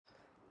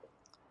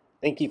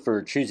Thank you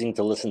for choosing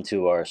to listen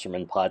to our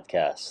sermon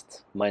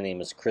podcast. My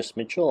name is Criss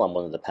Mitchell. I'm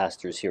one of the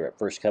pastors here at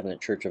First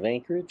Covenant Church of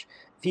Anchorage.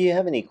 If you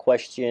have any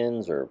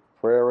questions or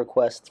prayer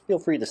requests, feel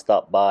free to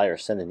stop by or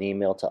send an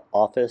email to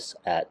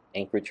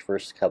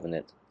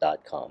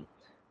office@anchoragefirstcovenant.com.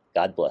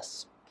 God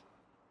bless.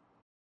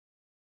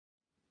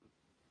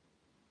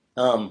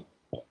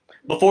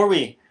 Before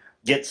we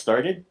get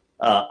started,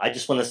 I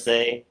just want to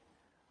say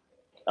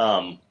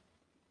I'm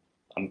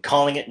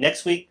calling it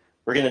next week.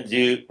 We're gonna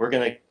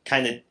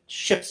kind of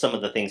shift some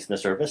of the things in the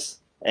service,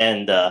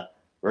 and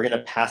we're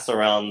gonna pass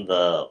around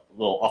the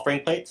little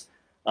offering plates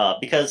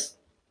because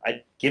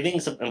giving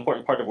is an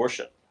important part of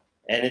worship,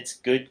 and it's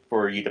good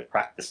for you to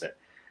practice it.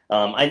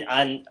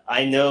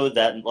 I know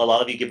that a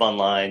lot of you give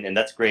online, and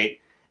that's great.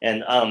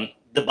 And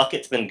the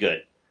bucket's been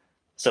good,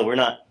 so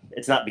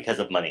it's not because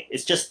of money.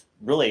 It's just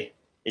really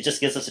it just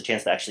gives us a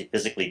chance to actually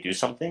physically do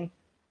something.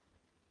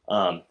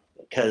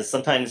 Because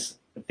sometimes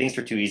if things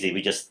are too easy,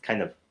 we just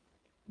kind of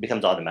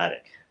becomes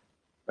automatic,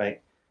 right?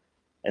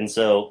 And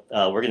so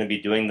we're going to be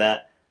doing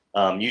that.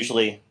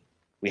 Usually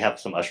we have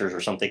some ushers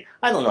or something.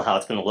 I don't know how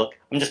it's going to look.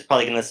 I'm just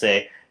probably going to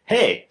say,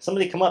 hey,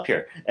 somebody come up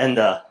here, and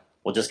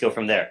we'll just go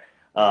from there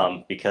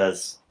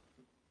because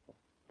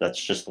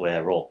that's just the way I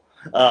roll.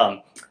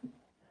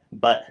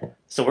 But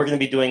so we're going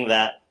to be doing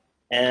that.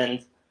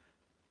 And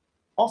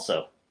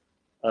also,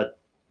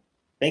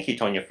 thank you,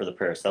 Tonya, for the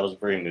prayers. That was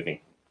very moving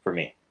for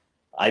me.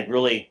 I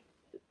really,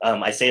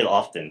 I say it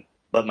often,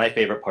 but my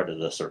favorite part of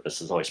the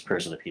service is always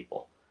prayers of the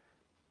people,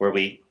 where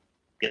we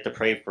get to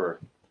pray for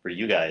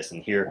you guys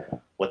and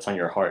hear what's on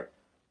your heart.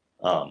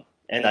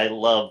 And I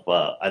love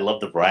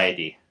the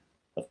variety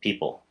of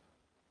people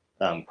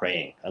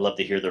praying. I love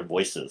to hear their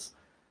voices.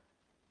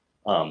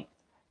 And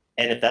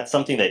if that's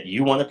something that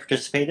you want to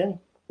participate in,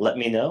 let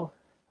me know.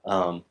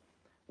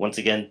 Once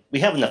again,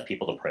 we have enough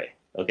people to pray.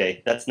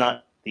 Okay, that's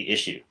not the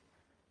issue,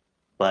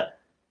 but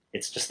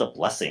it's just a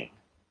blessing,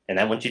 and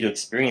I want you to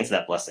experience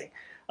that blessing.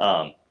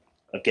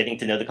 Of getting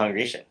to know the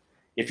congregation.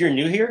 If you're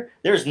new here,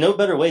 there's no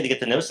better way to get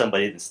to know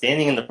somebody than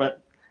standing in the front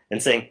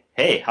and saying,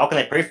 hey, how can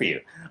I pray for you?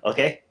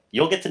 Okay?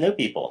 You'll get to know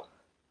people.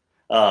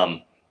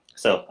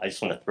 So I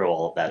just want to throw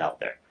all of that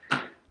out there.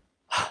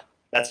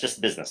 That's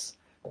just business.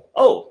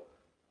 Oh,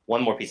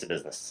 one more piece of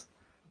business.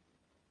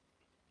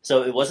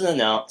 So it wasn't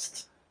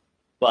announced,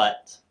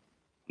 but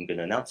I'm going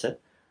to announce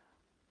it.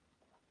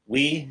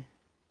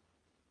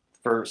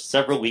 For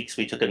several weeks,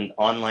 we took an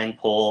online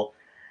poll,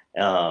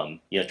 trying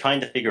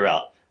to figure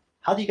out,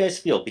 how do you guys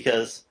feel?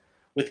 Because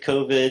with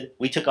COVID,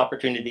 we took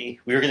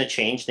opportunity. We were going to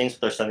change things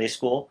with our Sunday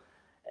school.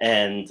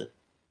 And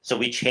so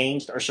we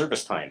changed our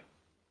service time.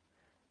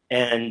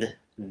 And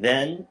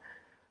then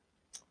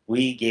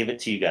we gave it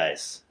to you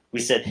guys.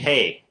 We said,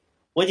 hey,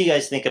 what do you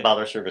guys think about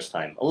our service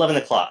time? 11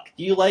 o'clock.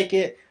 Do you like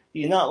it? Do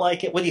you not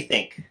like it? What do you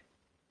think?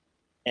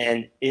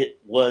 And it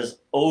was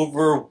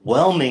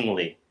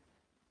overwhelmingly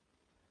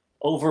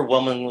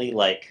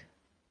like,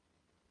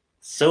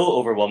 so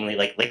overwhelmingly,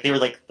 like there were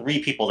like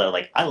 3 people that were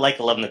like, I like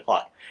 11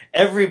 o'clock.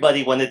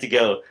 Everybody wanted to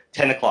go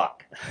 10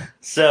 o'clock.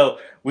 So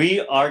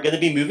we are going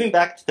to be moving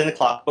back to 10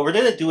 o'clock, but we're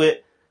going to do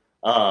it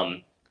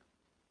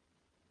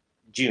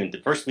June, the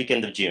first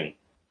weekend of June,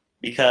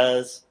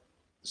 because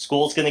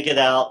school's going to get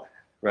out,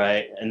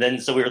 right? And then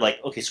so we were like,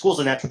 okay, school's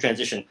a natural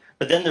transition,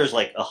 but then there's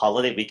like a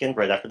holiday weekend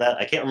right after that.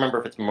 I can't remember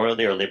if it's Memorial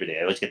Day or Labor Day.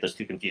 I always get those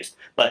two confused,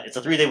 but it's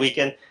a 3-day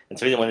weekend, and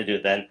so we didn't want to do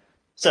it then.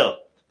 So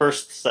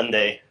first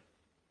Sunday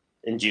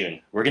in June,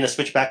 we're going to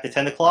switch back to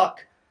 10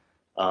 o'clock.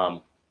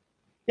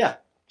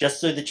 Just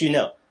so that you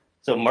know.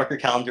 So mark your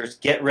calendars,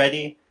 get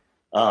ready.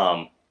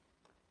 And,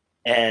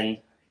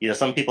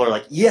 some people are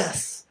like,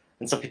 yes.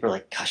 And some people are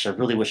like, gosh, I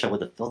really wish I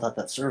would have filled out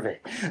that survey.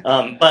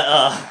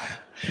 But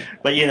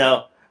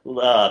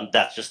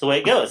that's just the way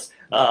it goes.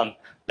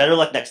 Better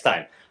luck next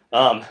time.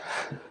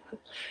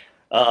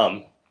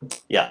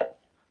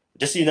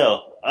 Just so you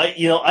know,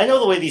 I know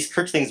the way these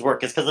church things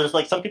work is because there's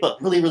like some people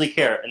that really, really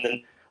care. And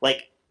then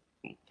like,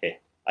 okay,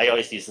 I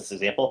always use this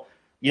example.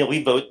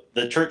 We vote,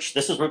 the church,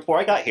 this was before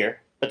I got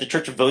here, but the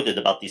church voted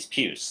about these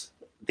pews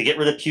to get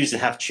rid of pews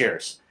and have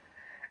chairs.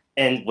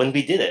 And when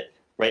we did it,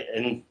 right,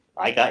 and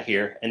I got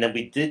here, and then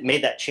we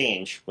made that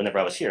change whenever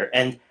I was here.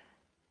 And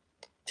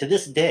to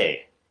this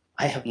day,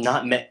 I have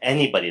not met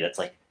anybody that's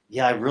like,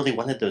 yeah, I really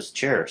wanted those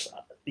chairs.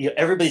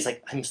 Everybody's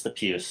like, I miss the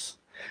pews.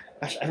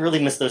 Gosh, I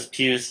really miss those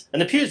pews.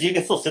 And the pews, you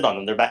can still sit on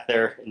them. They're back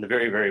there in the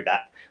very, very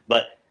back.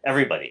 But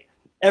everybody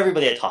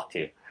I talk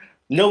to,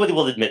 nobody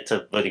will admit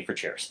to voting for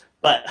chairs.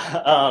 But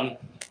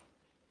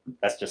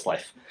that's just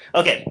life.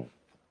 Okay,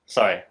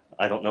 sorry.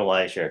 I don't know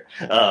why I shared.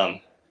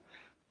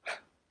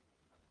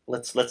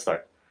 Let's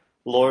start.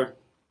 Lord,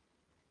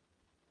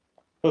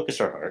 focus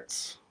our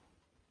hearts.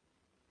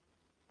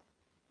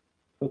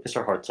 Focus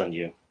our hearts on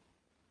you.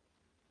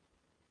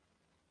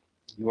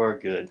 You are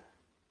good.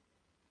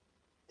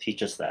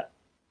 Teach us that.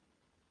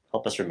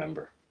 Help us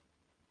remember.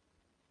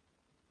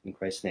 In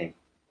Christ's name,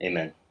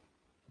 amen.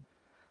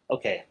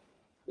 Okay.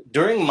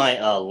 During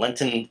my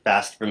Lenten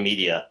fast for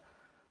media,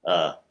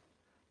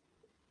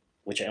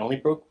 which I only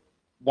broke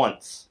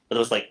once, but it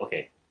was like,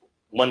 okay,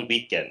 one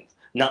weekend.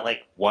 not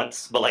like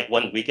once, but like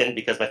one weekend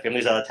because my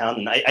family's out of town,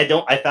 and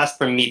I fast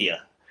from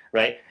media,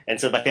 right? And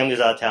so my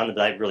family's out of town,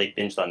 and I really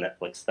binged on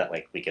Netflix that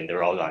like weekend. They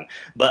were all gone,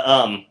 but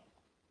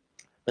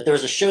there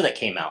was a show that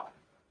came out,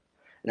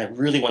 and I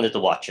really wanted to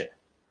watch it,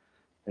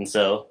 and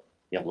so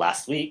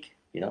last week,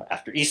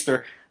 after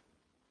Easter,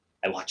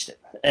 I watched it,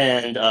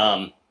 and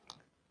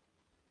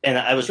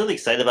I was really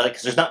excited about it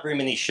because there's not very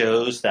many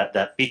shows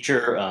that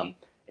feature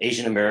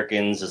Asian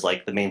Americans as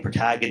like the main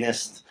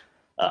protagonist.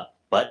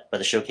 But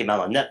the show came out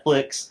on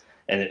Netflix,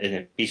 and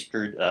it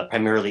featured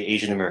primarily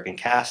Asian American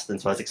cast, and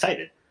so I was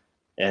excited.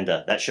 And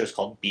that show is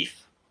called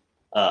Beef.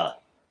 I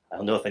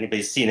don't know if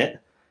anybody's seen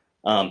it,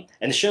 and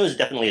the show is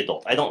definitely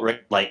adult. I don't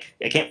I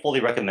can't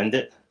fully recommend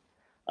it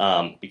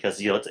because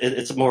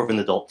it's more of an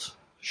adult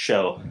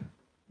show,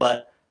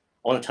 but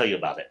I want to tell you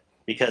about it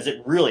because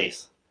it really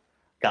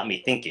got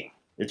me thinking.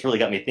 It's really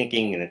got me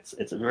thinking, and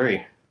it's a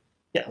very,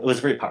 yeah, it was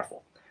very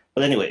powerful.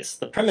 But anyways,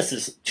 the premise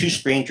is two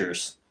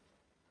strangers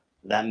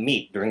that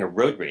meet during a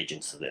road rage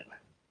incident,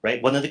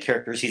 right? One of the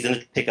characters, he's in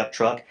a pickup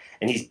truck,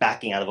 and he's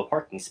backing out of a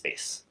parking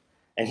space.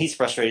 And he's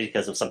frustrated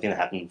because of something that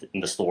happened in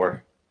the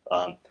store.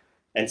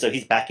 And so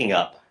he's backing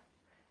up,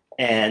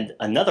 and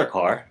another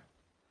car,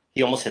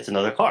 he almost hits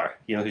another car,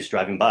 who's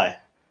driving by.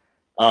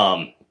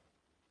 And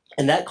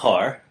that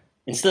car,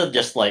 instead of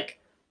just like,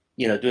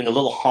 doing a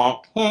little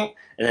honk and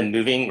then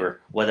moving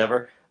or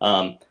whatever,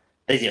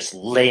 they just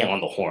lay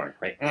on the horn,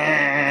 right?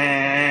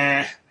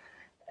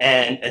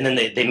 And then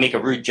they make a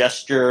rude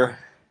gesture,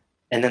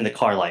 and then the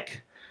car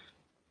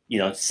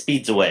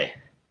speeds away.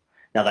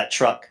 Now that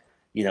truck,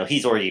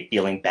 he's already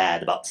feeling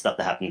bad about stuff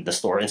that happened in the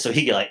store, and so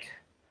he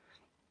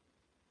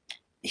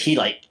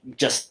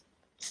just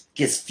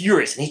gets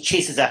furious and he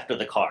chases after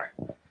the car,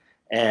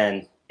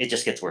 and it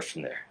just gets worse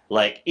from there.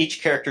 Like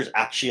each character's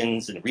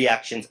actions and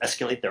reactions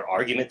escalate their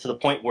argument to the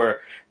point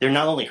where they're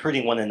not only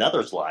hurting one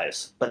another's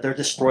lives, but they're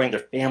destroying their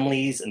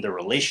families and their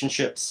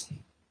relationships.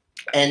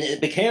 And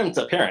it becomes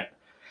apparent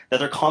that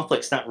their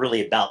conflict's not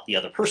really about the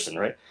other person,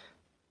 right?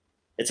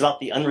 It's about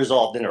the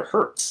unresolved inner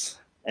hurts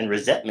and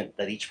resentment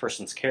that each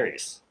person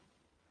carries.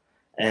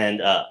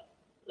 And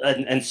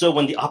so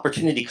when the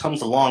opportunity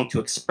comes along to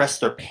express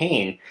their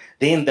pain,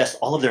 they invest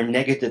all of their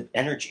negative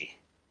energy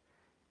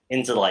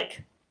into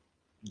like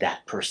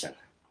that person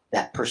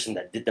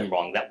that did them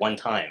wrong that one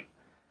time.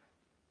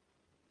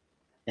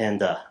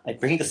 And I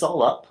bring this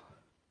all up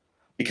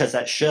because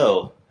that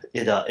show,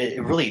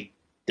 it really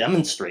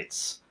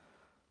demonstrates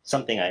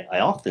something I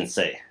often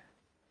say,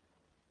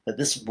 that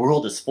this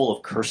world is full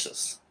of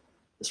curses.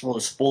 This world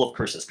is full of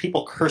curses.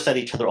 People curse at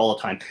each other all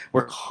the time.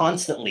 We're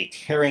constantly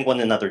tearing one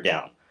another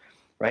down,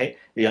 right?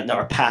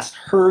 Our past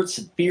hurts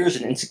and fears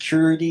and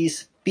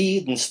insecurities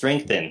feed and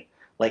strengthen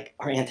like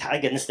our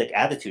antagonistic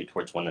attitude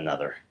towards one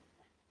another.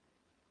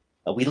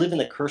 We live in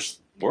a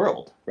cursed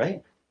world,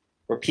 right?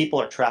 Where people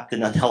are trapped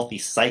in unhealthy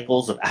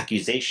cycles of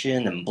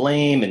accusation and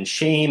blame and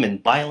shame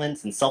and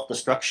violence and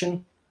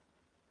self-destruction.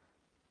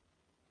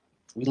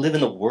 We live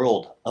in a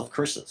world of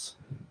curses.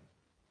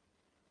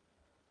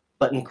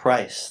 But in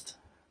Christ,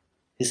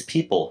 his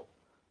people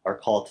are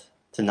called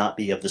to not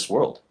be of this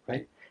world,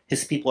 right?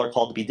 His people are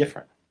called to be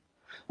different.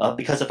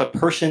 Because if a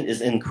person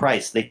is in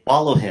Christ, they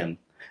follow him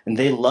and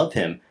they love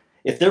him.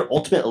 If their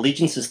ultimate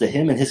allegiance is to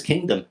him and his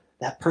kingdom,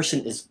 that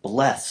person is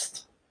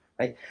blessed,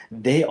 right?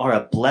 They are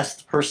a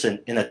blessed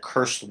person in a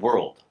cursed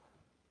world.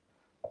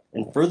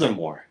 And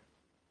furthermore,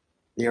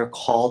 they are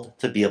called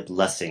to be a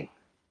blessing.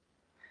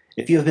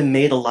 If you have been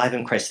made alive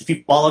in Christ, if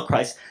you follow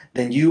Christ,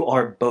 then you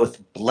are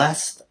both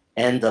blessed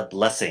and a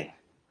blessing.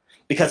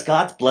 Because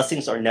God's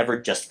blessings are never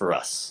just for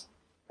us,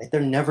 right?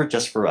 They're never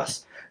just for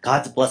us.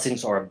 God's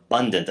blessings are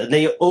abundant, and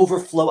they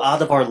overflow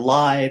out of our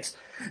lives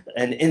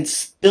and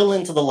spill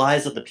into the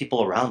lives of the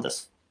people around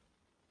us.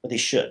 But they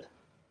should.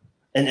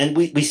 And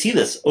we see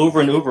this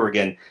over and over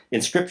again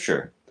in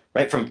Scripture,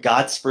 right? From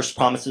God's first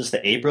promises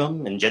to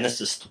Abram in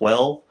Genesis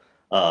 12,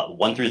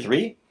 1 through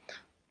 3.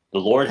 The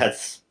Lord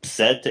has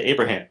said to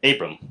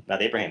Abram,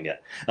 not Abraham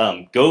yet,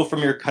 go from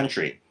your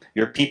country,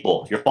 your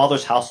people, your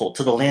father's household,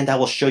 to the land I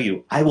will show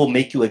you. I will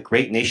make you a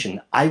great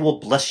nation. I will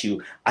bless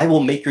you. I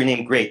will make your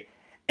name great,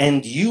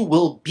 and you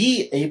will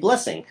be a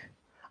blessing.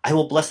 I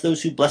will bless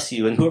those who bless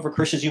you, and whoever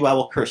curses you, I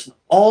will curse. And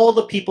all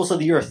the peoples of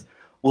the earth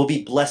will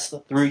be blessed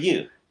through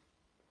you.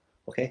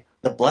 Okay?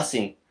 The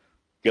blessing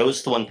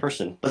goes to one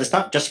person, but it's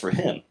not just for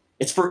him.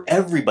 It's for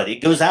everybody. It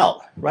goes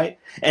out, right?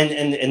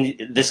 And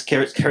this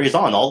carries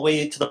on all the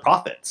way to the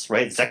prophets,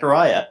 right?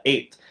 Zechariah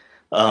 8,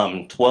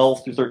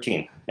 12 through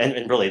 13.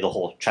 And really the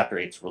whole chapter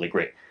 8 is really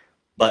great.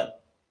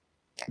 But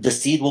the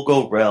seed will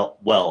go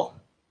well.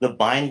 The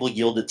vine will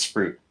yield its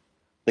fruit.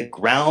 The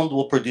ground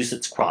will produce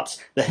its crops.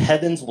 The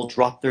heavens will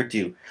drop their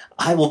dew.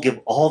 I will give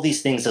all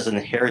these things as an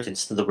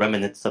inheritance to the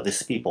remnants of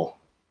this people.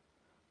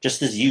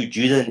 Just as you,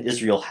 Judah and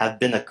Israel, have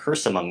been a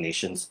curse among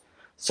nations,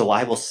 so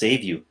I will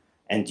save you,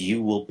 and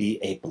you will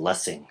be a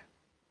blessing.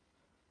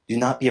 Do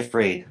not be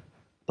afraid,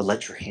 but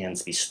let your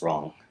hands be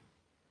strong.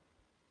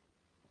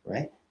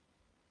 Right?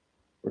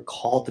 We're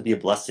called to be a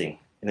blessing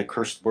in a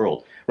cursed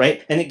world,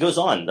 right? And it goes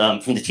on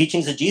from the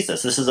teachings of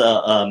Jesus. This is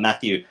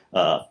Matthew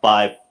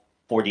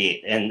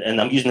 5:48,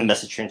 and I'm using the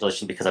Message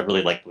translation because I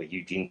really like the way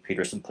Eugene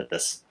Peterson put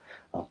this.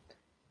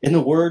 In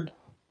the Word,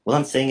 what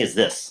I'm saying is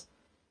this: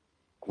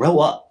 grow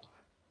up.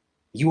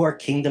 You are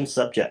kingdom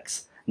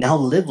subjects. Now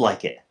live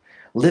like it.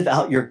 Live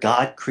out your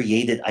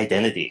God-created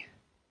identity.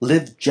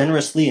 Live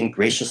generously and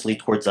graciously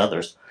towards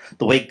others,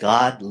 the way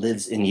God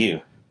lives in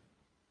you.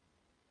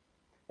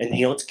 And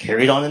it's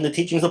carried on in the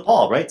teachings of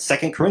Paul, right?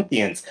 2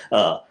 Corinthians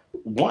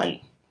 1,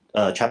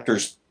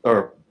 chapters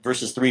or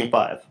verses 3 and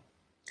 5.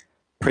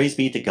 Praise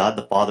be to God,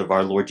 the Father of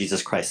our Lord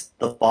Jesus Christ,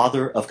 the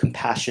Father of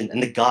compassion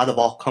and the God of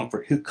all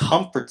comfort, who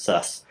comforts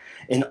us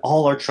in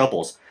all our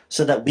troubles,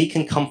 so that we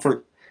can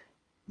comfort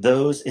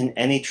those in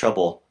any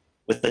trouble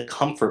with the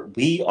comfort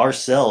we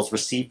ourselves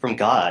receive from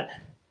God.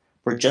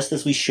 For just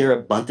as we share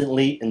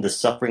abundantly in the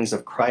sufferings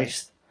of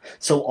Christ,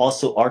 so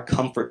also our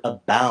comfort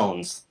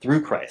abounds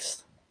through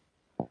Christ.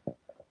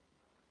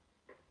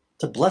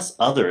 To bless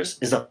others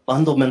is a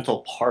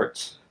fundamental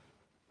part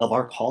of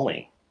our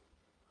calling.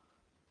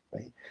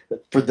 Right?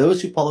 For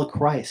those who follow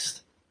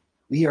Christ,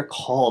 we are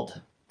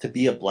called to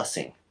be a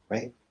blessing,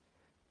 right?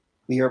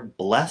 We are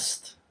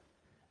blessed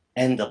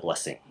and a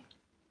blessing.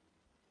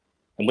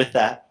 And with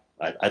that,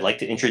 I'd like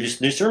to introduce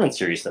the new sermon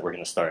series that we're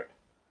going to start.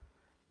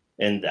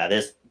 And that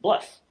is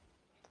Bless.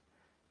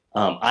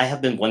 I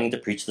have been wanting to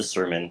preach this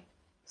sermon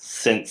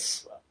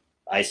since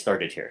I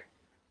started here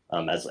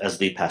as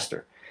lead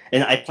pastor.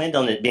 And I planned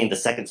on it being the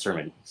second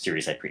sermon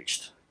series I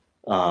preached.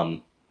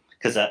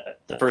 Because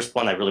the first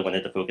one, I really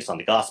wanted to focus on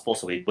the gospel.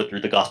 So we went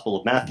through the Gospel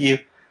of Matthew.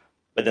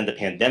 But then the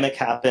pandemic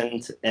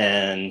happened,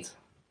 and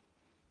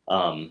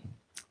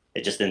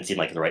it just didn't seem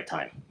like the right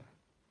time.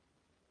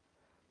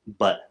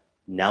 But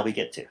now we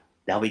get to.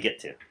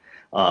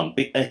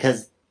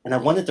 And I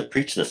wanted to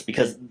preach this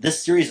because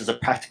this series is a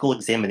practical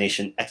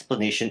examination,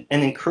 explanation,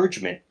 and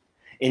encouragement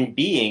in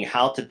being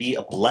how to be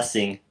a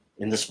blessing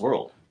in this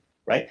world,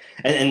 right?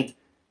 And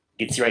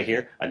you can see right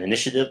here, an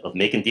initiative of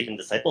making deepened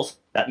disciples.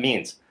 That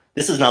means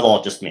this is not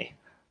all just me,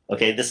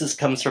 okay? This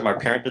comes from our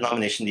parent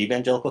denomination, the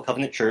Evangelical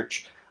Covenant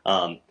Church.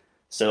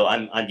 So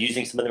I'm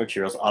using some of the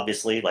materials,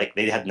 obviously, like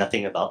they had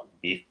nothing about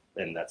beef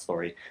in that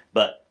story.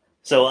 But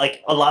so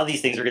like a lot of these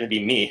things are going to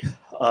be me,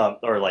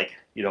 or like,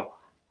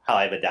 how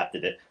I've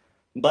adapted it.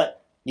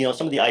 But,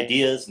 some of the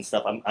ideas and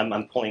stuff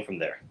I'm pulling from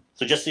there.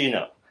 So just so you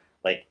know,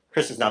 like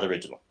Criss is not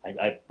original.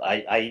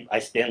 I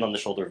stand on the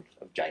shoulder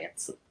of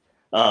giants.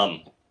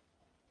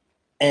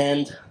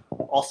 And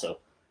also,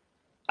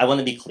 I want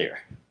to be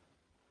clear.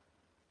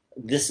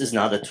 This is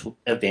not an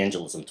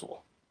evangelism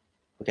tool,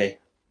 okay?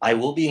 I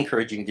will be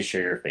encouraging you to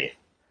share your faith,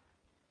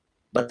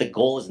 but the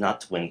goal is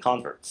not to win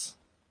converts.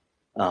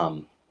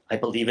 I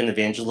believe in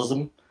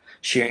evangelism.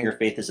 Sharing your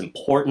faith is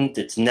important.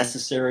 It's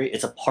necessary.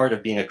 It's a part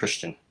of being a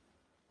Christian.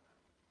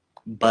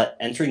 But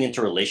entering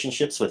into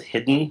relationships with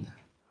hidden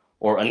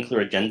or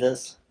unclear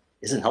agendas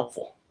isn't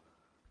helpful.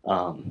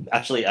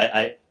 Actually,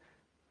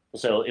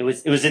 so it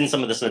was in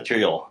some of this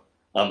material,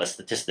 a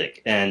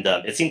statistic, and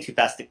it seemed too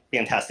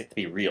fantastic to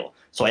be real.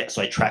 So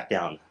I tracked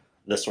down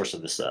the source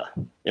of this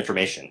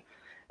information,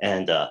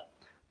 and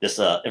this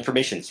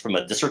information is from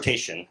a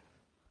dissertation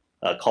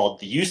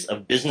called "The Use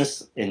of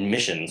Business in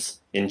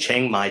Missions in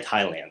Chiang Mai,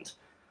 Thailand,"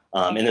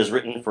 and it was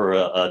written for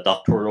a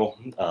doctoral,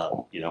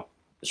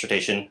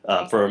 dissertation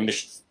for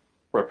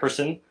a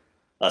person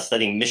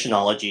studying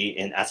missionology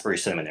in Asbury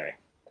Seminary.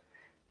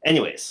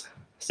 Anyways,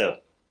 so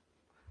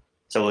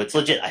it's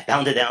legit. I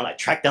found it down. I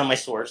tracked down my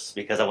source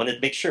because I wanted to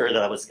make sure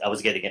that I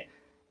was getting it.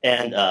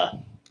 And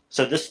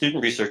so this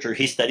student researcher,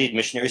 he studied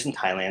missionaries in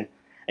Thailand,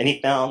 and he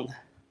found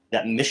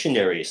that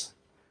missionaries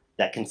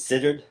that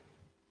considered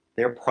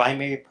their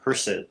primary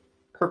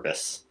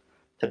purpose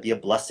to be a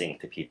blessing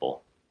to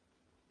people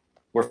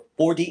were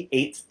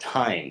 48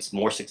 times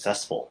more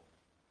successful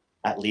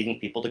at leading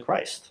people to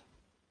Christ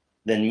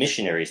than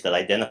missionaries that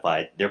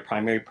identified their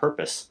primary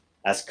purpose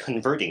as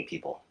converting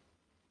people.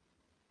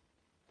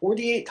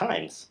 48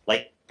 times.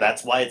 Like,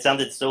 that's why it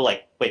sounded so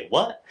like, wait,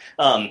 what?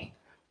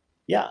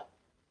 Yeah.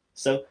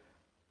 So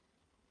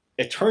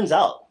it turns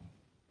out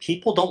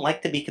people don't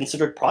like to be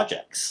considered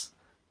projects.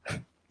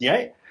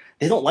 Right?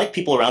 They don't like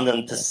people around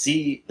them to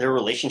see their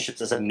relationships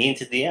as a mean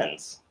to the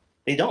ends.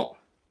 They don't.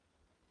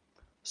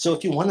 So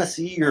if you want to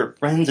see your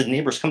friends and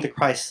neighbors come to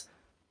Christ,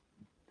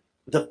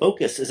 the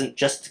focus isn't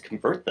just to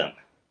convert them.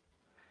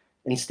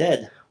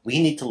 Instead,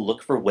 we need to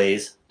look for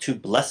ways to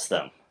bless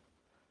them.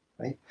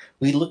 Right?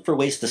 We look for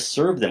ways to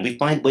serve them. We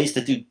find ways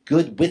to do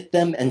good with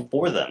them and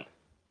for them.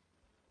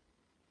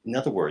 In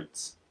other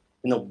words,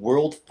 in a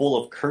world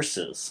full of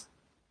curses,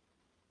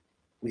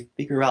 we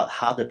figure out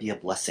how to be a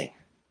blessing.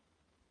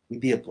 We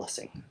be a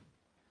blessing.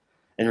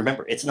 And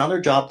remember, it's not our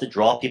job to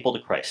draw people to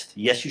Christ.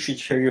 Yes, you should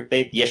share your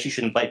faith. Yes, you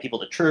should invite people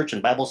to church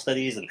and Bible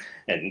studies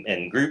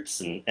and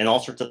groups and all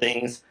sorts of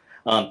things.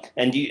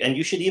 And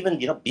you should even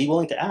be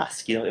willing to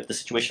ask if the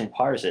situation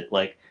requires it.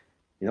 Like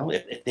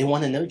if they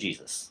want to know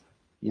Jesus,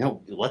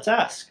 let's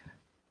ask.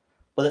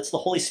 But it's the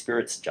Holy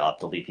Spirit's job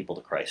to lead people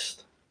to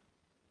Christ.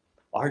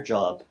 Our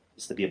job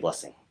is to be a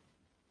blessing.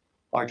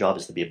 Our job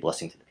is to be a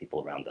blessing to the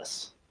people around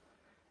us.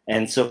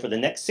 And so for the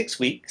next 6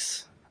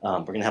 weeks, we're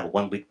going to have a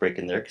 1 week break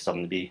in there because I'm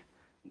going to be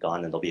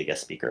gone and there'll be a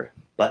guest speaker.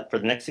 But for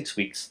the next 6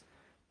 weeks,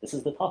 this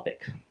is the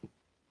topic.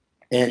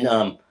 And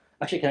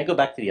actually, can I go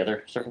back to the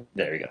other circle?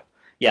 There you go.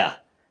 Yeah.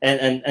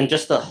 And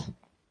just to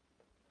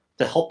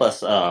help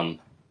us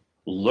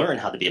learn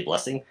how to be a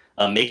blessing,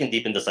 Make and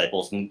Deepen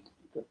Disciples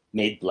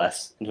made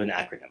bless into an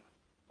acronym.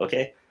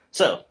 Okay?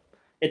 So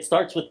it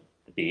starts with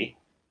the B.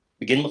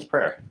 Begin with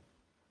prayer.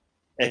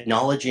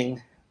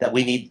 Acknowledging that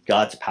we need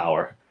God's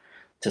power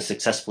to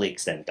successfully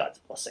extend God's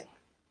blessing.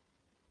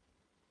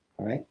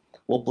 All right?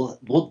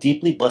 We'll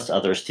deeply bless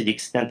others to the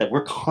extent that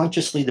we're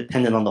consciously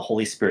dependent on the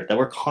Holy Spirit, that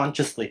we're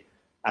consciously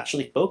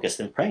actually focused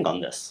and praying on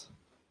this.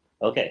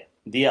 Okay,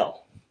 DL.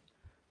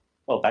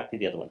 Oh, back to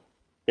the other one.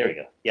 There we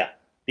go. Yeah,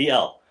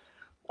 DL.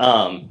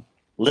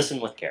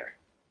 Listen with care.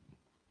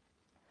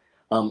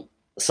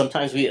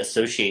 Sometimes we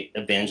associate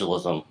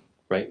evangelism,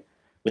 right,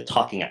 with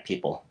talking at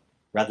people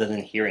rather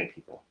than hearing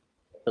people,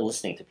 but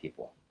listening to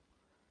people.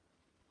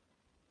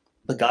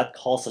 But God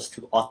calls us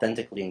to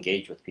authentically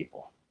engage with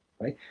people,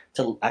 right?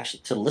 To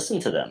listen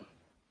to them,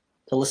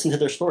 to listen to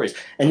their stories.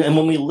 And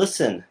when we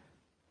listen,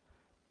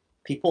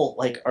 people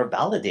are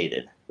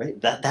validated, right?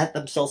 That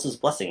themselves is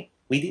blessing.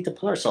 We need to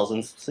put ourselves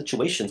in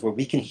situations where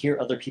we can hear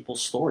other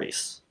people's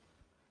stories.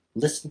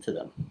 Listen to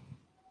them.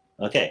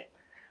 Okay,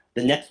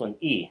 the next one,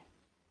 E.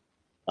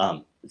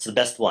 It's the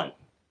best one.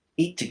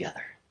 Eat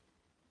together.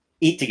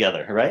 Eat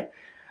together, right?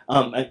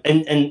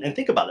 And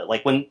think about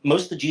it. When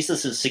most of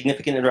Jesus'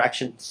 significant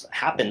interactions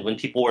happened, when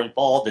people were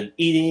involved in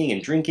eating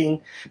and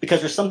drinking, because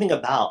there's something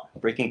about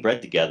breaking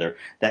bread together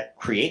that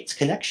creates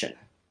connection,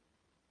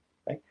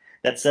 right?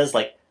 That says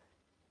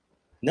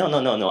no.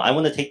 I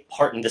want to take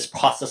part in this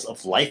process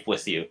of life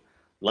with you.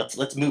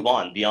 Let's move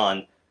on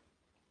beyond,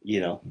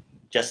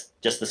 just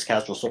this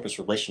casual surface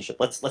relationship.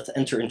 Let's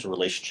enter into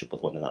relationship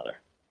with one another.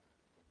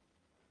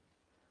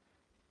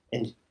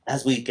 And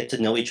as we get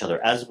to know each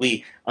other, as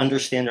we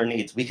understand our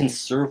needs, we can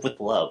serve with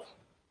love,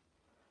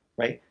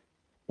 right?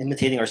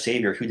 Imitating our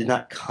Savior, who did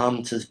not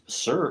come to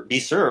be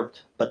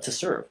served, but to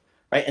serve,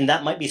 right? And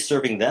that might be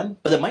serving them,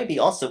 but it might be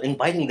also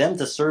inviting them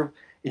to serve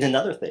in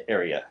another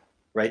area,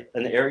 right?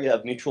 An area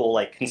of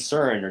mutual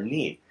concern or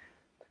need.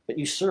 But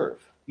you serve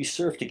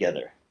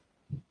together.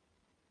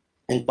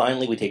 And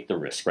finally, we take the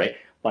risk, right?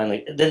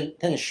 Finally,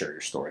 then share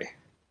your story.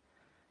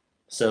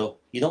 So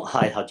you don't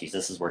hide how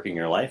Jesus is working in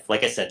your life.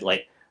 Like I said,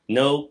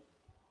 no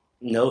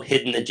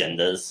hidden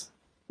agendas,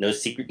 no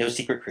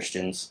secret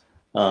Christians.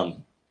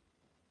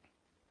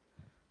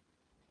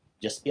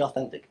 Just be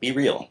authentic, be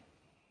real.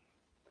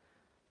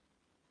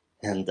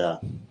 And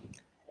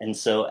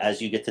so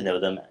as you get to know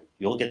them,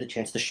 you'll get the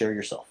chance to share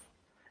yourself.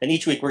 And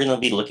each week we're going to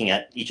be looking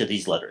at each of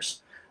these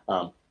letters.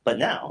 But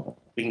now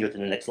we can go to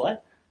the next slide.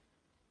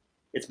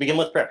 Let's begin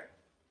with prayer.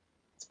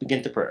 Let's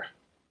begin to prayer.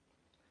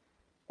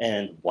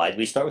 And why do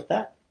we start with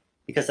that?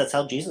 Because that's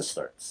how Jesus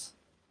starts.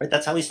 Right?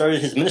 That's how he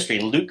started his ministry.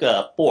 In Luke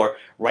 4,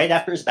 right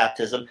after his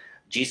baptism,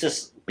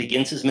 Jesus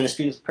begins his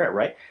ministry with prayer,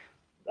 right?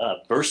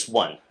 Verse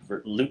 1,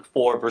 Luke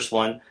 4, verse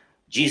 1,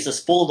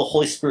 Jesus, full of the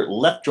Holy Spirit,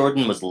 left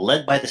Jordan, was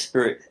led by the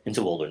Spirit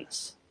into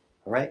wilderness.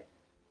 All right?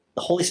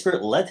 The Holy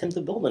Spirit led him to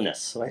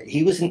wilderness. Right?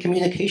 He was in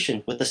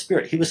communication with the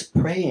Spirit. He was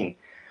praying.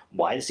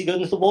 Why does he go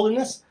into the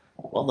wilderness?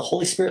 Well, the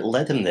Holy Spirit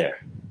led him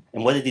there.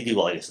 And what did he do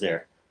while he was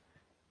there?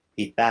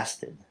 He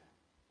fasted.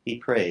 He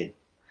prayed.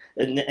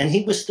 And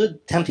he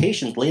withstood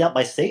temptations laid out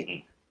by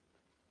Satan.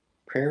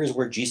 Prayer is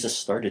where Jesus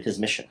started his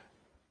mission.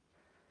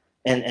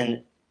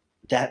 And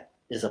that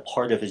is a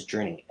part of his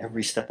journey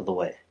every step of the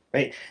way,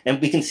 right?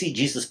 And we can see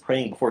Jesus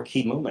praying before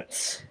key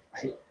moments,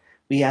 right?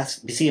 We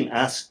see him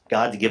ask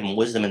God to give him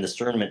wisdom and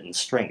discernment and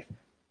strength,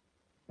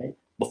 right?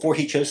 Before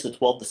he chose the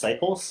 12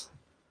 disciples,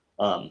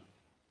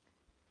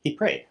 he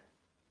prayed.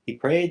 He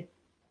prayed,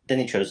 then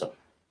he chose them.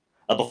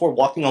 Before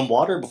walking on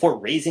water, before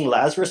raising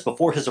Lazarus,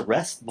 before his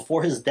arrest,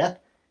 before his death,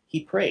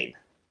 he prayed.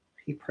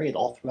 He prayed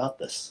all throughout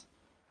this.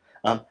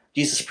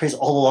 Jesus prays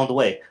all along the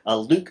way.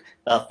 Luke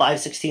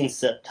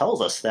 5:16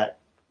 tells us that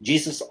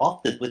Jesus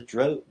often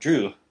withdrew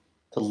to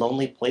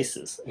lonely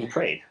places and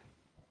prayed.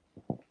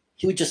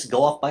 He would just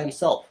go off by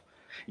himself,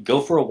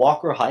 go for a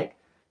walk or a hike,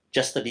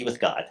 just to be with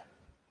God,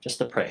 just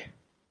to pray.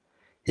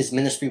 His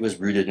ministry was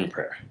rooted in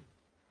prayer.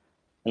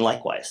 And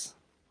likewise,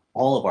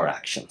 all of our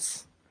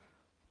actions,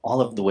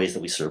 all of the ways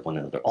that we serve one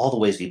another, all the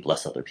ways we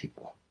bless other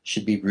people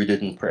should be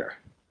rooted in prayer.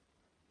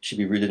 Should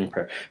be rooted in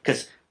prayer.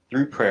 Because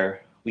through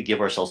prayer, we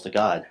give ourselves to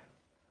God.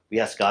 We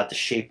ask God to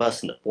shape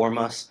us and to form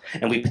us,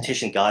 and we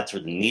petition God for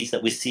the needs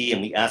that we see,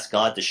 and we ask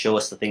God to show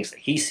us the things that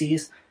he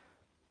sees.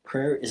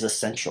 Prayer is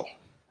essential.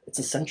 It's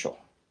essential.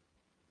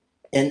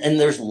 And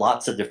there's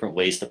lots of different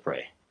ways to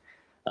pray.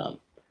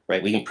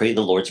 Right? We can pray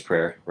the Lord's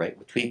Prayer, right,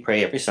 which we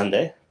pray every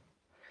Sunday.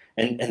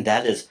 And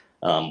that is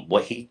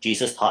what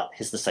Jesus taught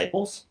his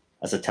disciples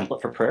as a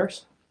template for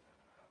prayers.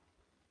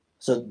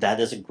 So that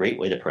is a great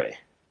way to pray.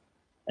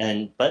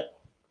 But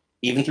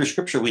even through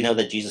Scripture, we know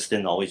that Jesus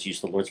didn't always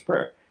use the Lord's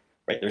Prayer.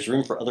 Right? There's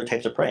room for other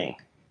types of praying.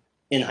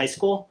 In high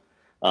school,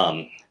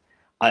 Um,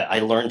 I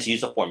learned to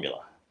use a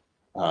formula.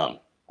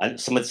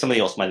 Somebody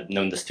else might have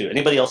known this too.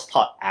 Anybody else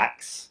taught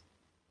acts?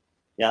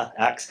 Yeah,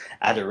 acts.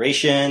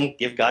 Adoration,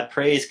 give God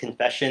praise,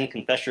 confession,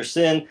 confess your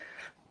sin,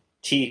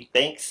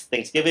 thanks,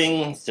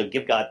 thanksgiving, so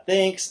give God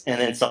thanks, and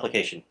then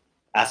supplication,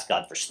 ask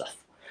God for stuff.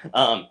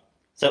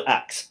 So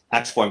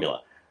acts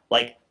formula.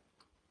 Like,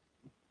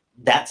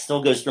 that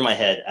still goes through my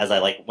head as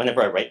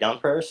whenever I write down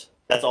prayers,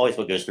 that's always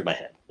what goes through my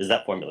head, is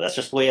that formula. That's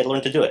just the way I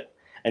learned to do it.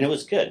 And it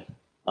was good.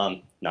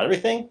 Not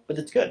everything, but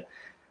it's good.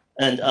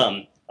 And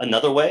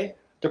another way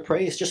to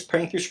pray is just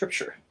praying through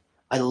scripture.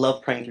 I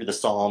love praying through the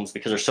Psalms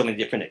because there's so many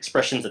different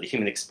expressions of the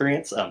human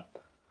experience.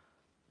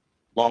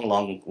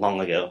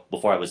 Long ago,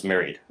 before I was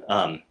married,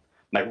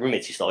 my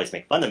roommates used to always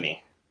make fun of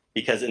me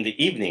because in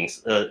the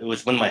evenings, it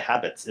was one of my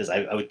habits is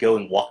I would go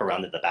and walk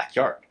around in the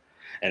backyard.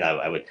 And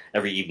I would,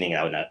 every evening,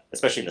 I would,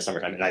 especially in the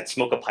summertime, and I'd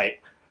smoke a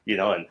pipe,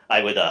 and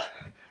I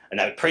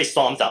would pray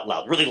Psalms out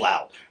loud, really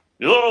loud.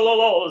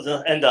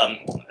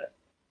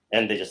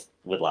 And they just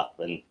would laugh.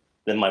 And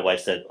then my wife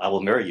said, "I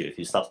will marry you if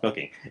you stop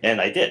smoking." And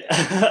I did.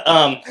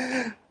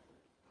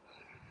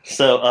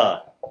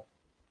 So,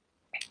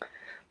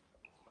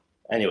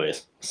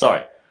 anyways,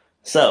 sorry.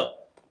 So,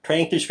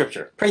 praying through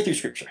scripture. Pray through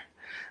scripture.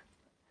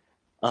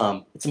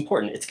 It's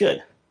important. It's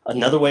good.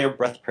 Another way are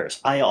breath prayers.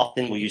 I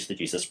often will use the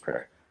Jesus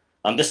prayer.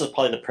 This is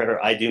probably the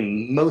prayer I do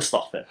most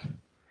often,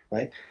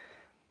 right?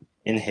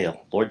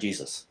 Inhale, Lord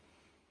Jesus.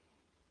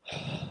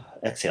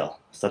 Exhale,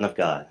 Son of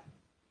God.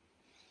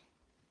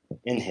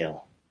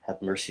 Inhale,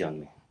 have mercy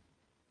on me.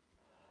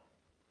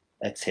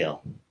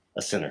 Exhale,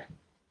 a sinner.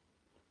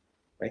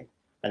 Right?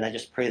 And I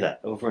just pray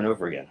that over and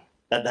over again.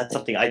 That's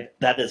something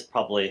that is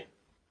probably,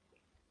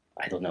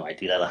 I don't know, I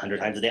do that 100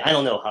 times a day. I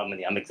don't know how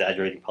many, I'm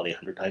exaggerating, probably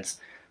 100 times.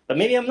 But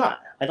maybe I'm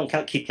not. I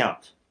don't keep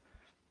count.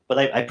 But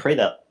I pray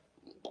that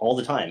all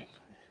the time.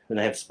 And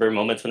I have spare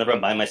moments whenever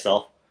I'm by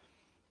myself.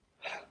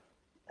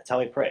 That's how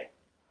I pray.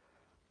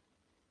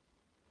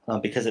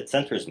 Because it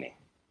centers me.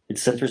 It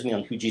centers me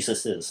on who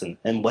Jesus is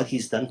and what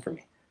he's done for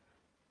me.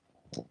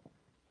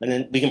 And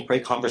then we can pray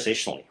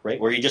conversationally, right?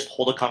 Where you just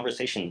hold a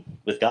conversation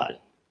with God.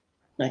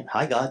 Right?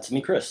 Hi, God, it's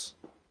me, Chris.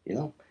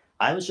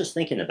 I was just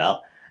thinking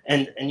about,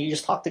 and you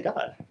just talk to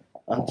God.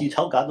 You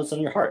tell God what's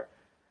on your heart.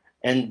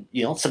 And,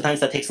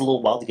 sometimes that takes a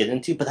little while to get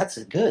into, but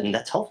that's good and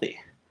that's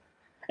healthy.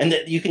 And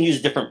that you can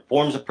use different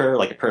forms of prayer,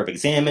 like a prayer of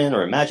examen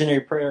or imaginary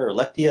prayer or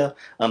lectia.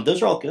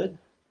 Those are all good.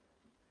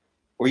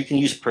 Or you can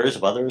use prayers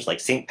of others, like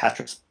St.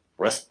 Patrick's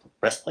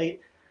breastplate,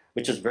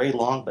 which is very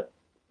long but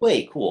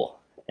way cool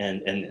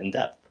and in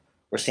depth.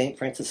 Or St.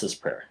 Francis's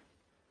prayer.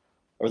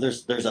 Or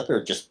there's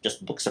other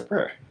just books of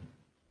prayer.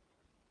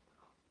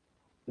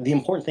 The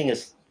important thing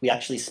is we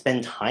actually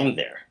spend time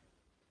there.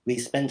 We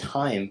spend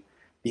time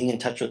being in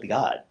touch with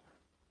God.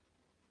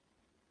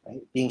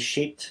 Right? Being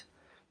shaped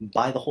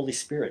by the Holy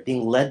Spirit,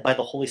 being led by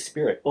the Holy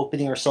Spirit,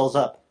 opening ourselves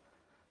up,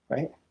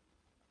 right?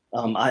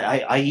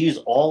 I've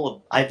used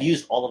all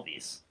of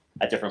these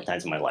at different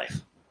times in my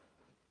life.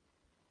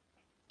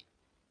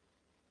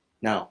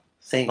 Now,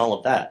 saying all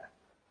of that,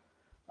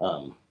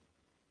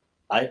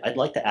 I'd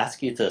like to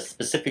ask you to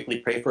specifically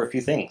pray for a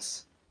few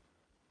things.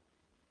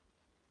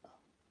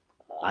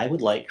 I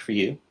would like for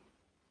you,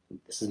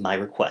 this is my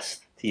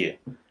request to you,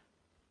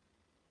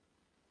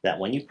 that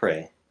when you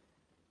pray,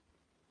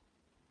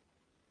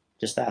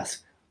 just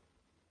ask,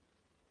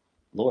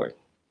 Lord,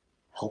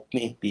 help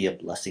me be a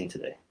blessing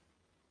today.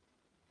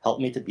 Help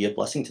me to be a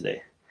blessing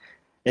today.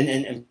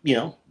 And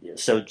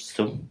so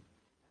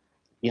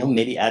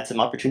maybe add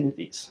some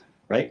opportunities,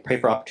 right? Pray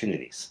for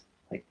opportunities.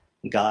 Like,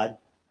 God,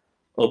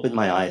 open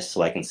my eyes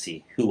so I can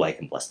see who I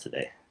can bless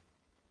today,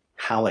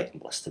 how I can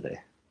bless today.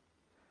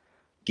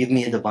 Give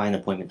me a divine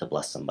appointment to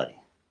bless somebody.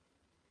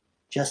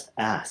 Just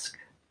ask.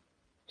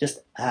 Just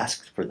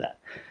ask for that.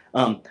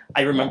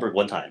 I remembered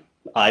one time,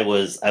 I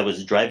was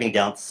driving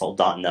down to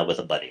Soldotna with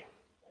a buddy,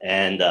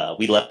 and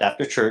we left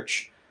after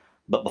church.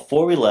 But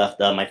before we left,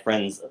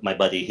 my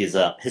buddy,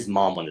 his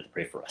mom wanted to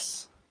pray for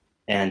us,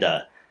 and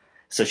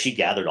so she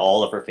gathered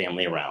all of her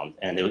family around,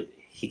 and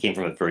he came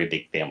from a very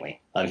big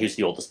family. He was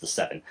the oldest of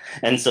 7,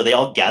 and so they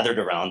all gathered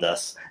around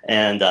us,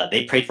 and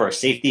they prayed for our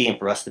safety and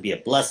for us to be a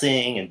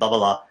blessing, and blah blah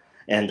blah.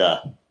 And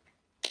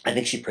I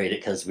think she prayed it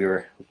because we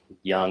were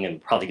young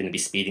and probably going to be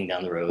speeding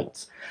down the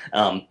roads,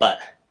 but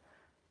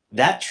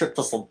that trip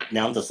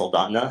down to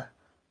Soldotna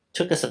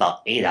took us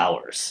about 8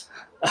 hours.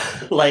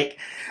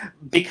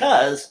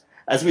 Because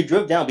as we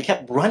drove down, we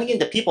kept running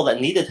into people that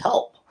needed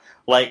help.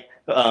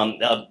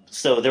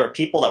 So there were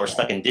people that were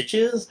stuck in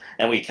ditches,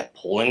 and we kept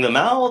pulling them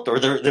out. Or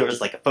there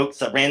was folks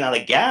that ran out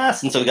of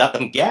gas, and so we got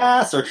them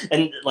gas.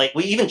 And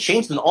we even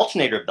changed an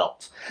alternator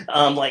belt.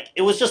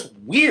 It was just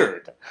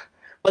weird.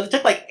 But it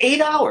took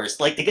 8 hours,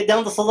 to get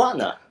down to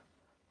Soldotna.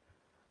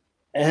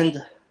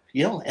 And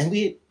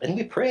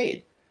we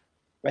prayed.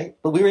 Right?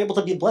 But we were able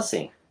to be a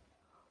blessing.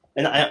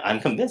 And I'm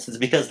convinced it's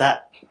because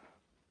that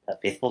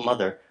faithful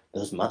mother,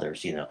 those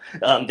mothers,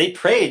 they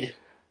prayed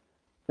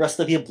for us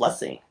to be a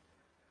blessing.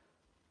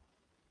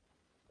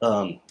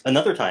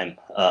 Another time,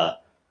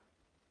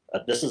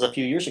 This is a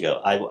few years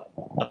ago.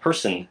 A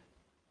person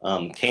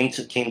came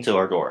to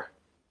our door,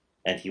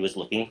 and he was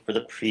looking for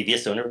the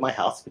previous owner of my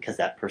house because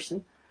that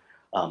person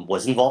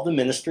was involved in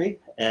ministry,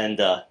 and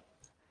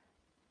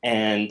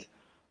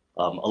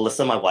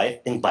Alyssa, my wife,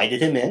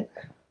 invited him in,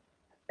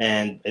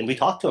 and we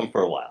talked to him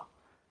for a while,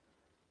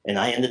 and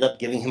I ended up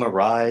giving him a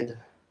ride,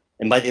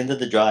 and by the end of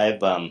the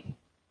drive,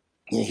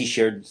 he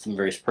shared some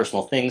various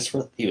personal things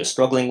he was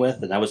struggling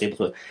with, and I was able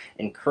to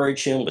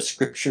encourage him with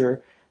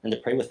scripture and to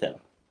pray with him.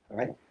 All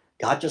right,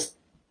 God just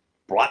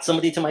brought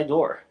somebody to my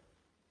door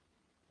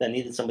that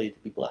needed somebody to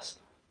be blessed.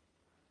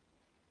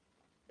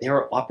 There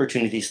are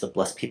opportunities to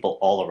bless people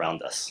all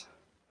around us.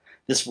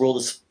 This world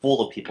is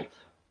full of people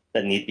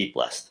that need to be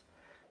blessed.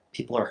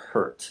 People are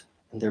hurt,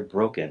 and they're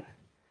broken,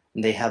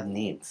 and they have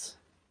needs.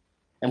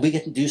 And we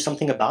get to do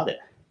something about it.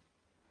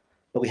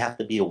 But we have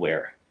to be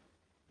aware.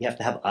 We have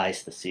to have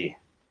eyes to see.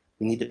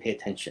 We need to pay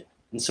attention.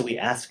 And so we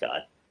ask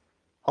God,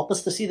 help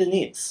us to see the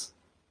needs.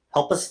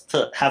 Help us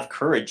to have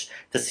courage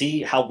to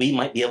see how we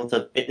might be able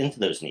to fit into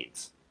those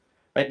needs.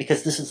 Right?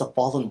 Because this is a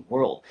fallen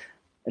world.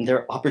 And there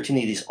are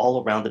opportunities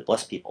all around to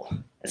bless people.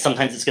 And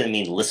sometimes it's going to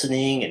mean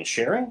listening and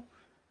sharing.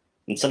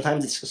 And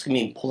sometimes it's just going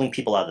to mean pulling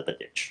people out of the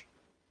ditch.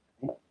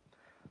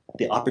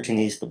 The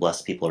opportunities to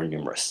bless people are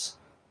numerous.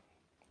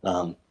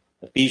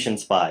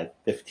 Ephesians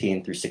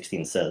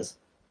 5:15-16 says,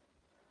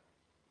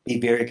 "Be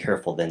very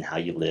careful then how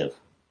you live,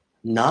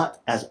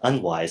 not as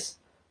unwise,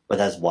 but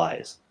as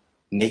wise,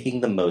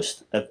 making the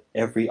most of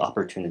every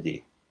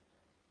opportunity,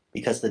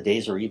 because the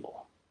days are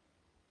evil."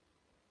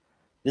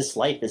 This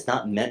life is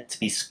not meant to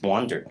be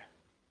squandered.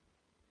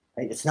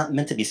 Right? It's not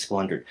meant to be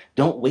squandered.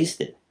 Don't waste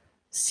it.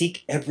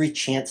 Seek every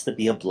chance to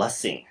be a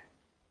blessing.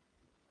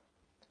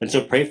 And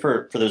so pray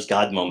for those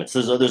God moments,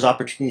 those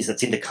opportunities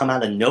that seem to come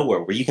out of nowhere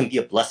where you can be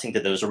a blessing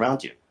to those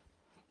around you.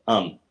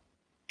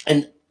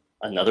 And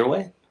another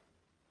way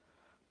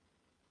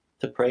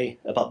to pray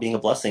about being a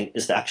blessing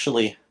is to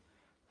actually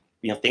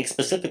think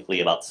specifically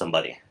about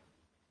somebody.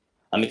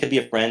 It could be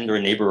a friend or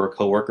a neighbor or a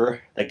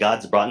coworker that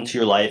God's brought into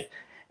your life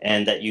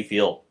and that you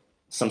feel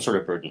some sort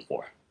of burden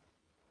for.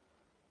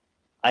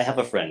 I have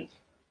a friend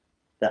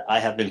that I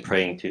have been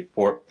praying to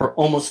for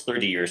almost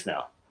 30 years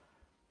now.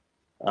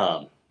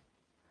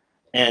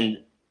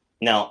 And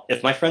now,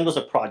 if my friend was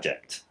a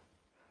project,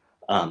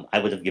 I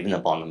would have given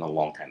up on him a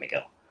long time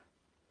ago.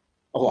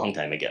 A long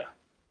time ago.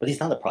 But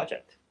he's not a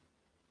project.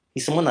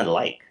 He's someone I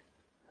like.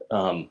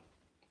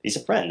 He's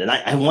a friend. And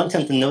I want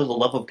him to know the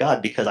love of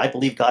God because I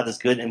believe God is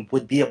good and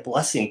would be a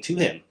blessing to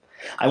him.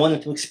 I want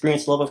him to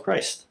experience the love of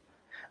Christ.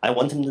 I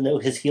want him to know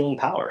his healing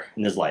power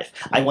in his life.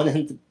 I want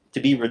him to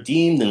be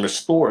redeemed and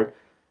restored.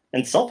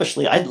 And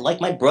selfishly, I'd like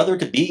my brother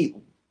to be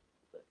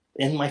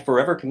in my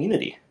forever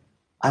community.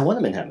 I want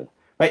him in heaven.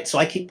 Right? So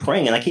I keep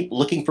praying and I keep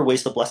looking for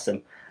ways to bless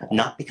him.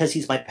 Not because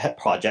he's my pet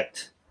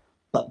project,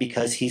 but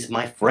because he's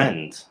my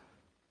friend.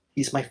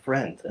 He's my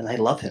friend and I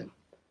love him.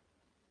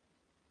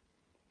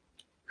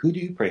 Who do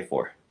you pray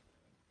for?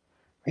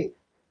 Right?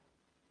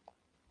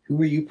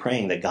 Who are you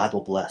praying that God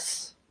will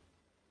bless?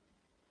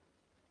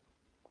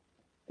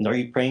 And are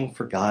you praying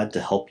for God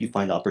to help you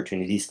find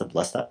opportunities to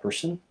bless that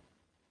person?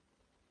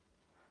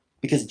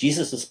 Because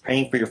Jesus is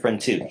praying for your friend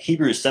too.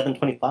 Hebrews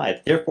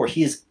 7:25. Therefore,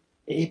 he is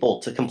able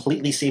to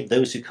completely save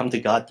those who come to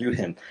God through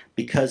him,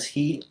 because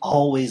he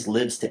always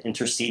lives to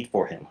intercede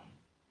for him.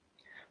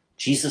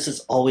 Jesus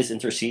is always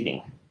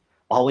interceding,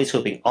 always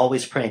hoping,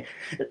 always praying,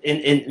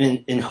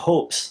 in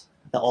hopes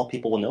that all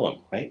people will know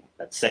him, right?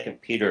 That's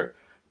 2 Peter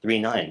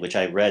 3:9, which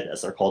I read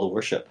as our call to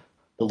worship.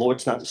 The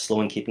Lord's not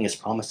slow in keeping his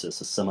promises,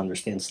 as some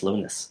understand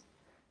slowness.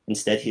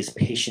 Instead, he is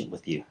patient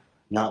with you,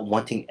 not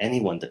wanting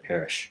anyone to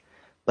perish,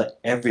 but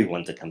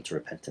everyone to come to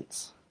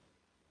repentance.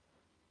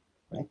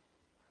 Right?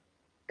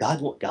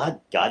 God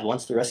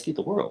wants to rescue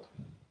the world.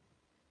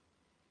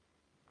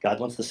 God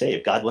wants to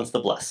save. God wants to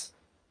bless.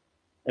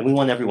 And we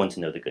want everyone to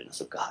know the goodness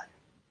of God.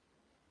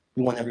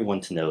 We want everyone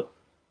to know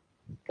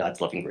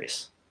God's loving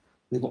grace.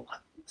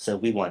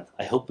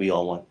 I hope we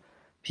all want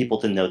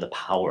people to know the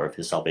power of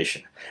his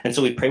salvation. And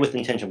so we pray with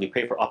intention. We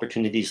pray for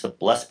opportunities to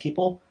bless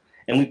people,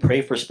 and we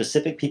pray for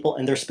specific people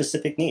and their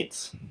specific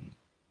needs.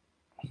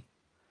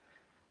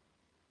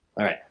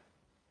 All right,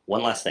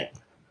 one last thing.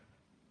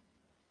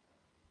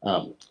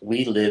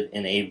 We live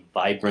in a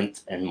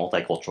vibrant and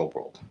multicultural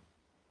world.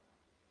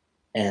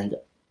 And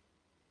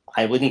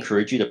I would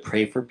encourage you to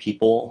pray for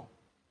people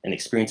and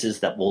experiences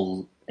that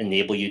will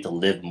enable you to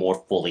live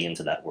more fully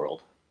into that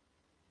world.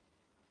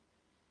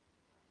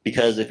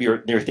 Because if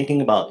you're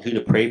thinking about who to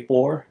pray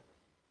for,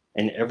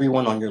 and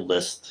everyone on your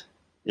list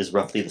is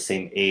roughly the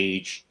same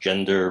age,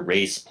 gender,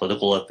 race,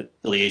 political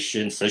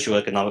affiliation,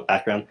 socioeconomic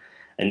background,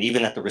 and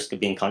even at the risk of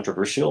being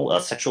controversial,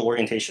 sexual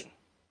orientation.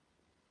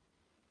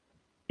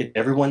 If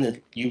everyone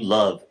that you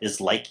love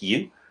is like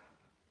you,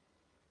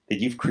 then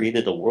you've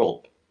created a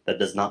world that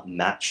does not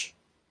match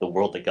the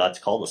world that God's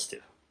called us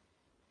to.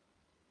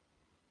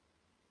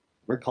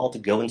 We're called to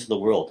go into the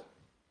world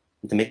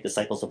and to make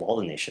disciples of all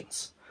the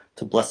nations,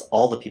 to bless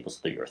all the peoples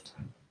of the earth.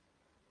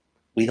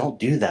 We don't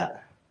do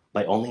that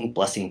by only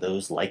blessing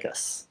those like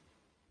us.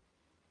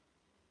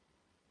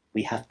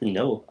 we have to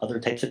know other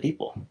types of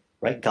people,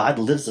 right? God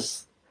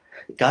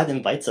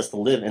invites us to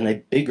live in a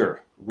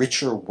bigger,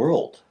 richer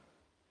world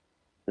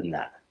than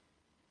that.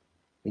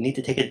 We need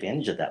to take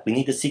advantage of that. We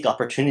need to seek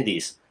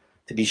opportunities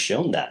to be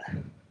shown that.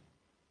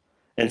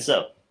 And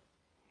so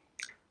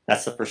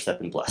that's the first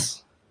step in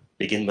bless.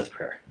 Begin with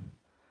prayer.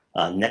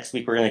 Next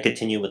week, we're going to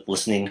continue with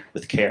listening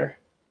with care.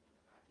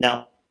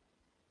 Now,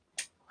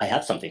 I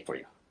have something for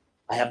you.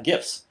 I have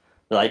gifts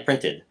that I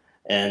printed.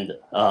 And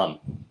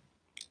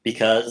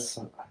because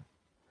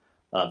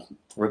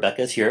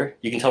Rebecca is here,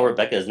 you can tell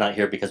Rebecca is not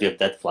here because we have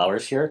dead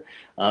flowers here.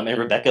 And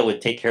Rebecca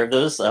would take care of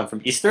those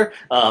from Easter.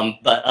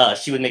 But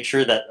she would make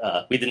sure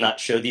that we did not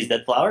show these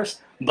dead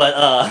flowers. But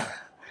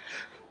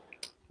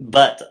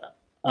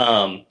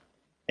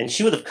and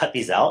she would have cut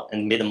these out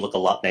and made them look a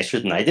lot nicer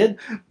than I did.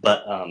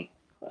 But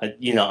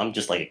I'm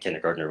just like a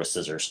kindergartner with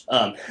scissors.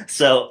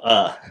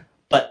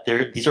 But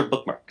these are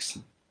bookmarks.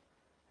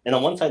 And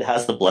on one side, it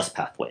has the blessed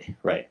pathway,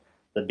 right?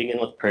 The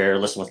begin with prayer,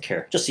 listen with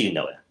care, just so you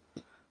know it.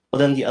 But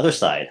then the other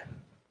side,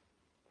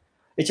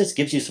 it just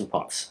gives you some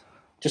prompts,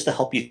 just to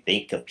help you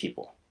think of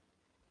people,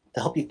 to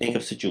help you think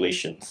of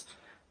situations,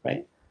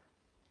 right?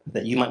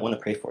 That you might want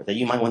to pray for, that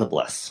you might want to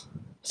bless.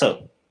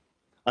 So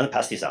I'm going to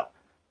pass these out.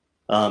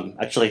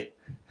 Actually,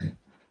 I'm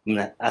going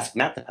to ask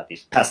Matt to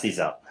pass these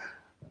out.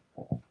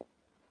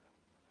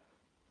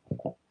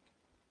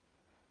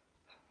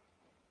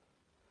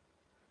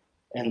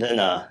 And then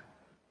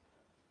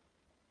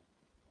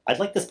I'd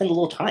like to spend a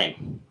little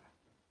time,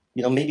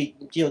 maybe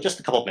just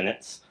a couple of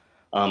minutes,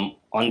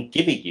 on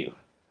giving you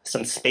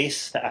some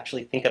space to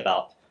actually think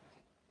about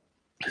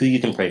who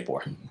you can pray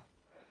for.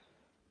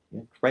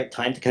 Right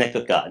time to connect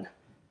with God.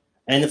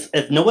 And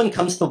if no one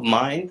comes to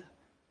mind,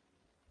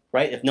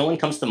 right? If no one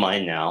comes to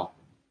mind now,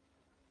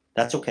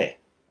 that's okay.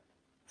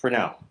 For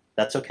now,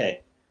 that's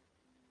okay.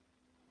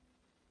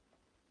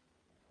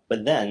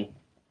 But then,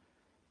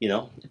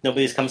 if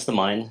nobody comes to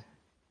mind,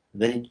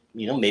 then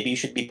maybe you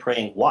should be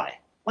praying. Why?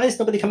 Why is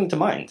nobody coming to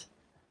mind?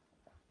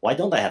 Why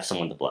don't I have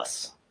someone to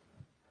bless?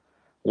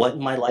 What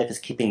in my life is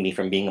keeping me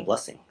from being a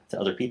blessing to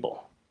other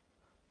people?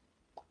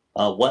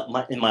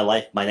 What in my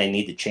life might I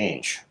need to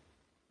change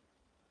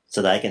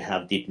so that I can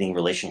have deepening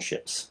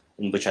relationships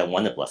in which I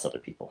want to bless other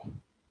people?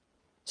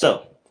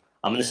 So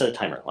I'm going to set a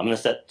timer. I'm going to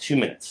set 2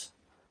 minutes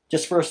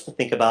just for us to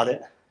think about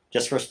it,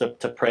 just for us to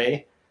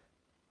pray,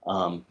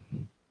 and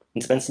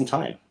spend some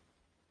time.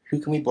 Who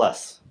can we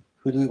bless?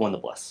 Who do we want to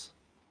bless?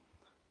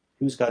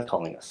 Who's God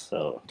calling us?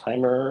 So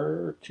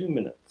timer 2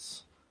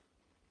 minutes.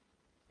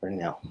 Starting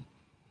now.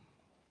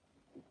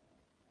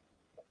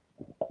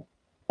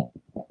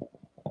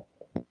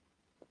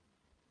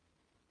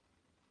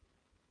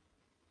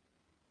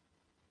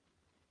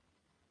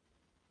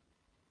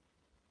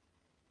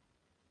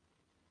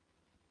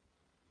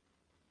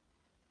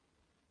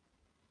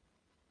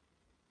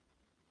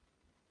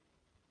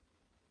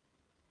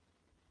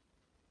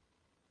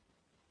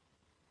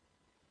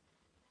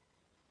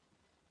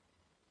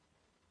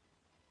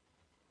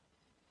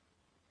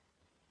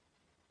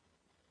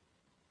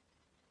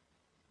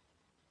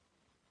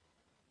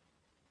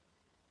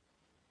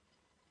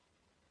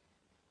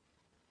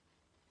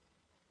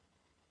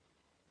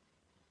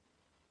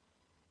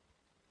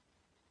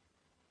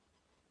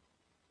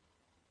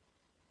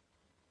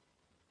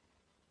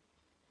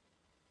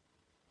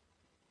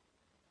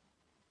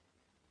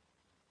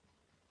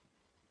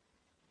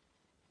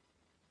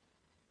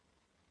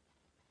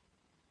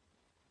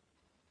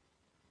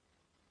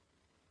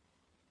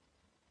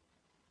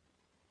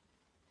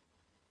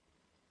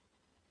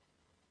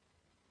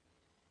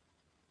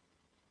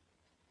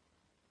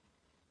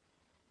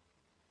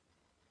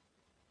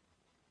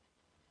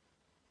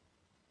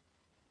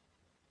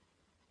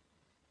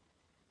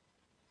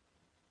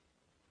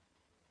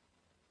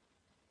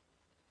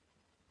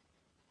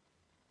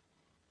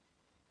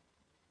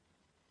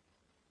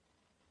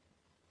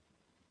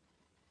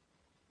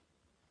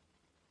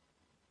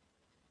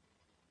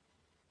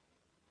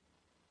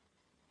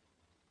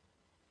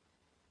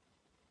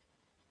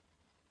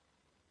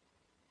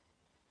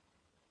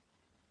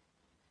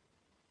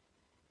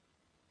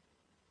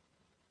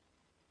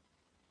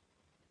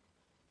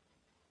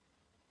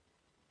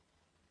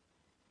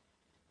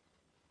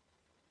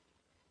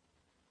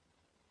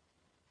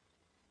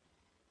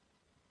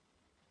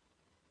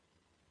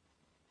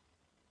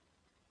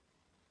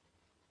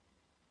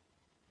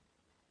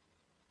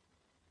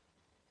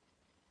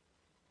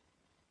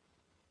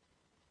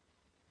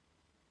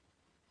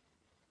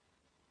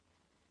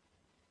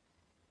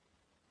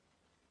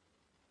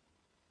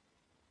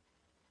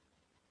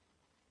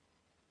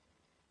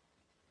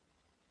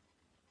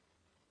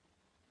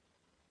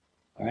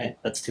 All right,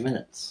 that's 2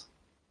 minutes.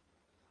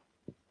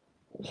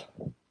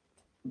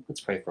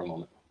 Let's pray for a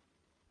moment.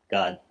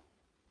 God,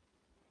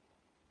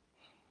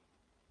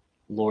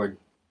 Lord,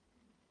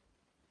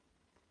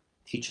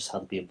 teach us how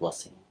to be a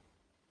blessing.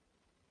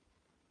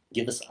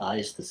 Give us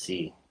eyes to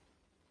see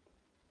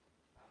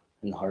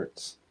and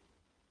hearts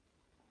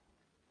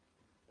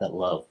that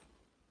love.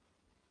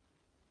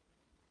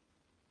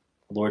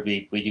 Lord,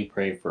 we do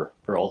pray for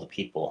all the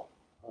people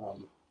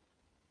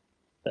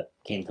that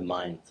came to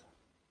mind.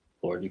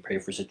 Lord, we pray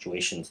for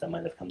situations that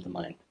might have come to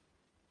mind.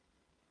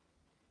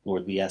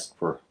 Lord, we ask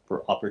for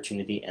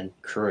opportunity and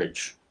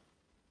courage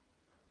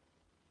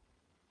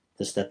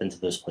to step into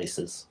those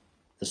places,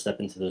 to step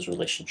into those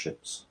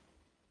relationships,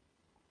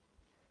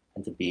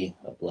 and to be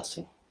a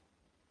blessing.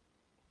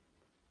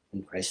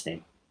 In Christ's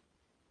name,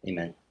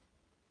 amen.